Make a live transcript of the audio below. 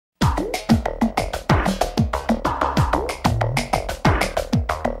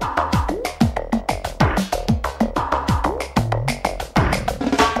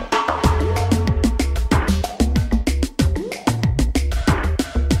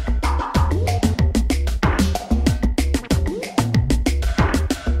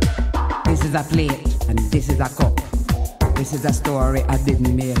a plate and this is a cup. This is a story I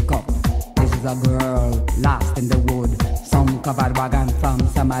didn't make up. This is a girl lost in the wood. Some covered wagon from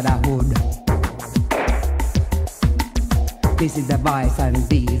some other hood. This is the voice and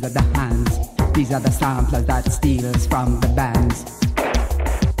these are the hands. These are the samplers that steals from the bands.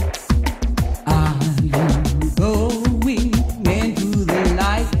 Are you going into the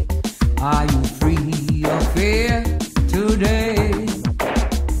light? Are you free of fear today?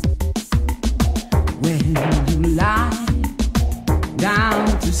 When you lie down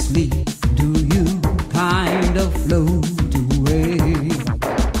to sleep, do you kind of float away?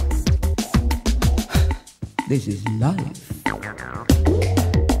 This is life.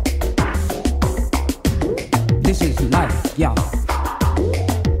 This is life, y'all.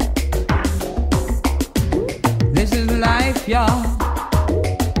 This is life, y'all.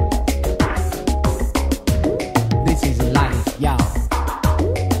 This is life, y'all.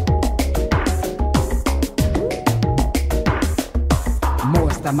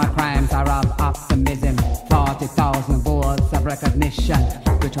 Most of my crimes are of optimism. 40,000 volts of recognition.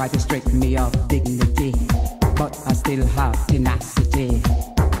 They try to strip me of dignity, but I still have tenacity.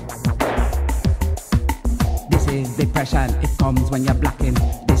 This is depression, it comes when you're blocking.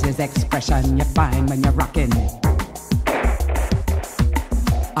 This is expression you find when you're rocking.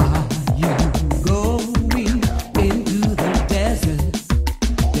 Are you going into the desert?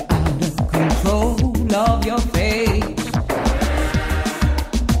 You're out of control of your fate.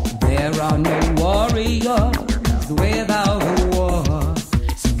 There are no warriors without a war,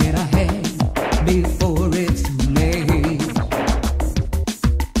 so get ahead before it's too late.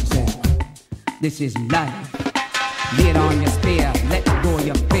 This is life. Lay down your spear, let go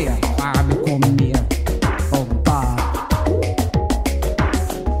your fear. I become near, oh God.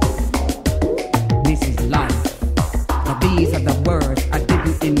 This is life. But these are the words I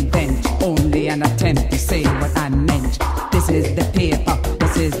didn't invent, only an attempt to say what I meant. This is the paper,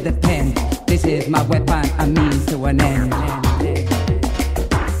 this is the pen. This is my weapon, a means to an end.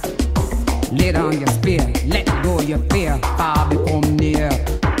 Lay down your spear, let go your fear. I become near,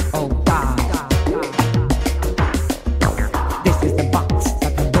 oh God. This is the box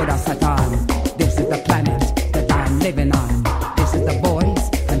that the Buddha sat on. This is the planet that I'm living on. This is the voice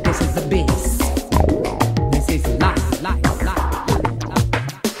and this is the bass. This is life, life, life, life.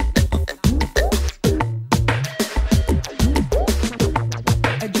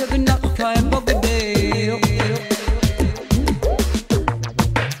 A juggernaut climb up the day.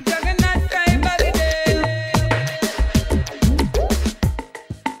 Juggernaut climb up the day.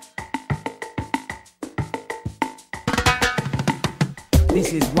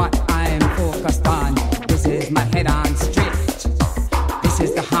 This is what I am focused on. This is my head on straight. This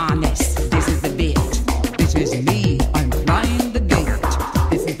is the harness. This is the bait. This is me. I'm flying the gate.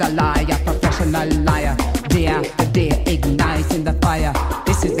 This is the liar, professional liar. Day after day, igniting the fire.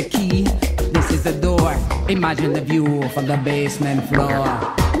 This is the key. This is the door. Imagine the view from the basement floor.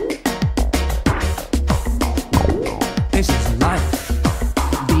 This is life.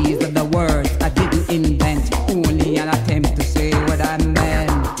 These are the words I didn't invent, only an attempt to say what I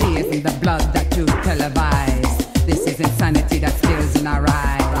meant. Tears in the blood that you televise. This is insanity that stills in our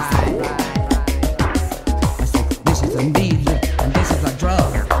eyes. I said, this is a needle and this is a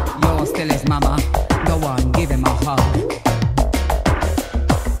drug. Yours still is mama. Go on, give him a hug.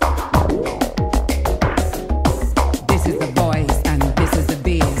 This is the voice and this is the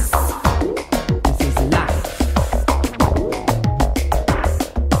bass. This is life.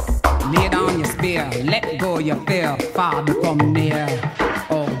 Lay down your spear, let go your fear, far become near.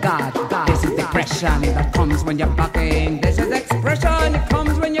 Oh God, this is depression that comes when you're bucking.